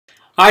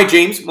Hi,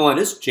 James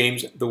Melendez,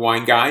 James the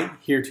Wine Guy,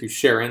 here to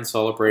share and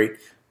celebrate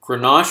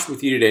Grenache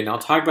with you today. And I'll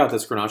talk about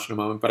this Grenache in a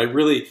moment, but a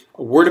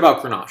word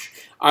about Grenache.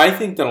 I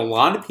think that a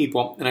lot of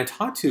people, and I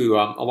talk to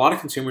a lot of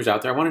consumers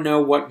out there, I want to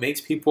know what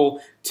makes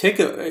people tick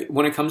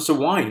when it comes to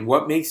wine.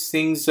 What makes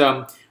things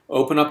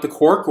open up the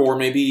cork, or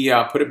maybe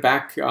put it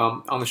back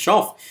on the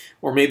shelf,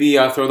 or maybe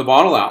throw the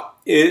bottle out.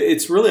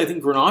 It's really, I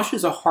think Grenache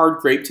is a hard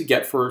grape to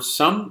get for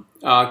some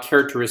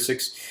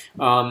characteristics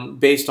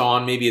based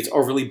on maybe it's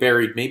overly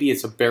berried, maybe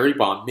it's a berry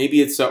bomb,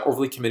 maybe it's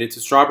overly committed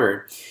to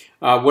strawberry.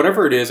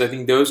 Whatever it is, I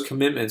think those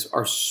commitments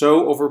are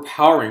so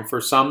overpowering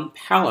for some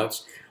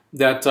palates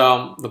that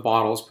the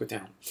bottle is put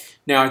down.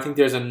 Now, I think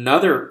there's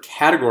another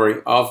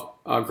category of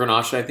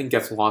Grenache that I think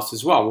gets lost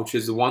as well, which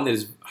is the one that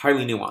is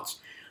highly nuanced.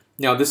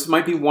 Now, this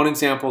might be one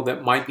example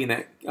that might be in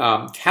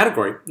that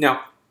category.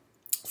 Now,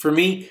 for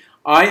me,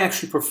 I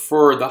actually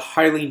prefer the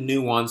highly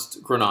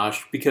nuanced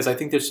Grenache because I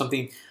think there's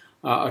something,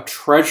 a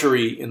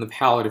treasury in the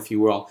palate, if you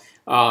will.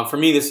 For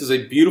me, this is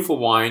a beautiful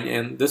wine,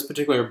 and this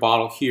particular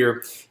bottle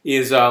here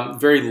is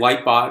very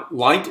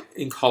light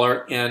in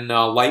color and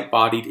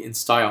light-bodied in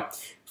style.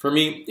 For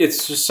me,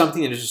 it's just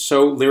something that is just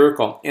so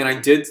lyrical. And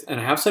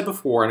I have said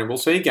before, and I will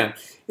say again,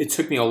 it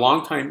took me a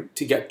long time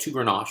to get to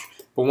Grenache.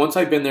 But once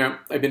I've been there,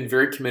 I've been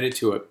very committed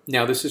to it.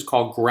 Now, this is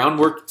called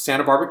Groundwork,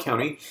 Santa Barbara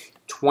County,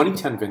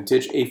 2010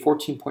 vintage, a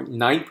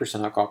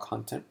 14.9% alcohol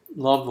content.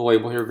 Love the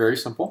label here, very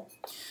simple.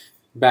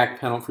 Back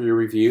panel for your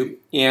review.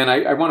 And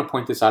I want to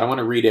point this out. I want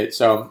to read it,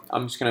 so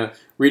I'm just going to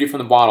read it from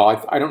the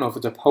bottle. I don't know if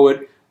it's a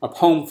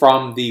poem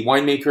from the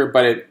winemaker,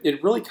 but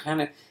it really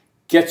kind of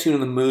gets you in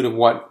the mood of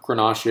what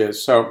Grenache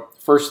is. So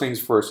first things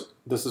first,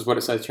 this is what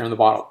it says here in the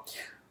bottle.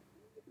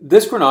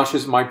 This Grenache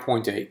is my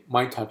point eight,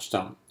 my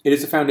touchstone. It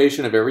is the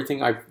foundation of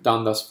everything I've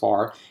done thus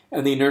far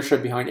and the inertia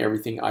behind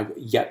everything I've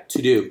yet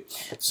to do.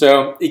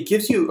 So it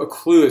gives you a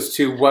clue as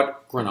to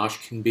what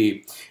Grenache can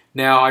be.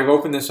 Now, I've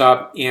opened this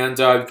up, and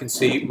you can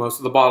see most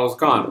of the bottle's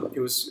gone.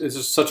 It's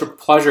just such a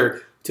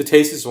pleasure to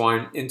taste this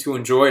wine and to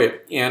enjoy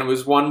it. And it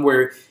was one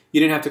where you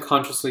didn't have to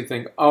consciously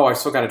think, oh, I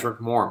still got to drink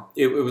more.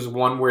 It was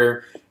one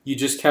where you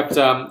just kept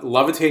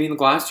levitating the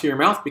glass to your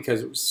mouth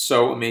because it was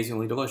so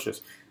amazingly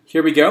delicious.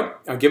 Here we go.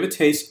 I'll give a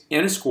taste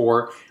and a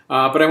score,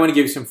 but I want to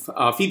give you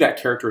some feedback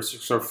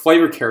characteristics or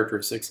flavor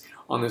characteristics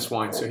on this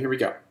wine. So here we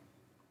go.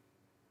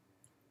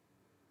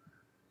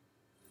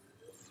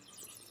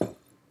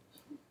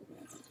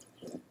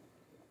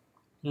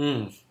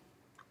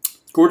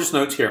 Gorgeous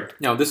notes here.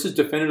 Now, this is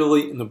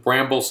definitively in the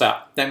bramble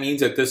sap. That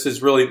means that this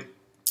is really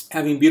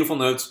having beautiful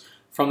notes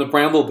from the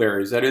bramble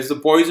berries. That is the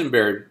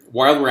boysenberry,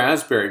 wild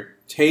raspberry,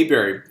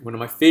 tayberry, one of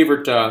my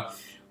favorite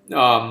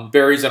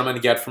berries that I'm going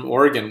to get from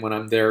Oregon when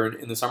I'm there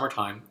in the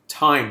summertime.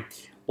 Thyme,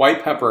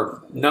 white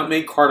pepper,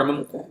 nutmeg,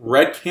 cardamom,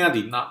 red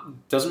candy.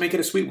 Doesn't make it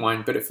a sweet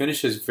wine, but it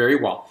finishes very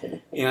well.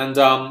 And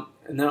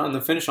then on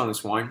the finish on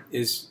this wine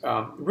is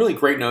really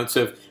great notes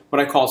of what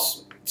I call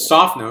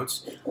soft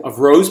notes of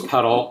rose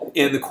petal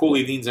in the cool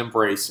evening's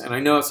embrace. And I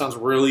know it sounds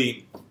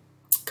really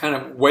kind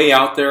of way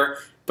out there,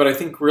 but I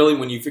think really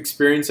when you've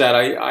experienced that,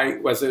 I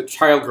as a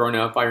child growing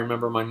up, I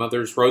remember my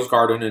mother's rose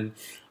garden and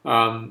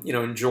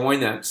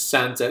enjoying that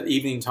scent at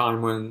evening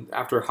time when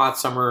after a hot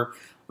summer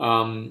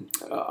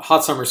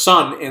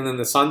sun and then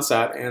the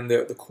sunset and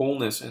the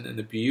coolness and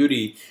the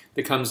beauty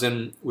that comes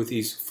in with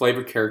these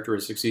flavor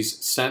characteristics,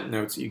 these scent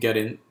notes that you get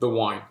in the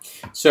wine.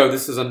 So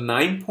this is a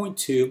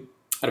 9.2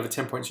 out of a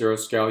 10.0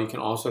 scale. You can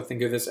also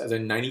think of this as a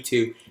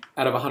 92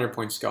 out of a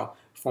 100-point scale.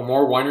 For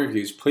more wine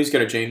reviews, please go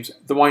to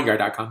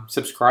jamesthewineguy.com.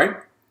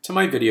 Subscribe to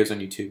my videos on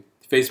YouTube,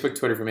 Facebook,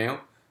 Twitter,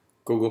 Vimeo,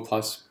 Google+,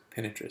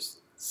 Pinterest.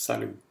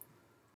 Salut.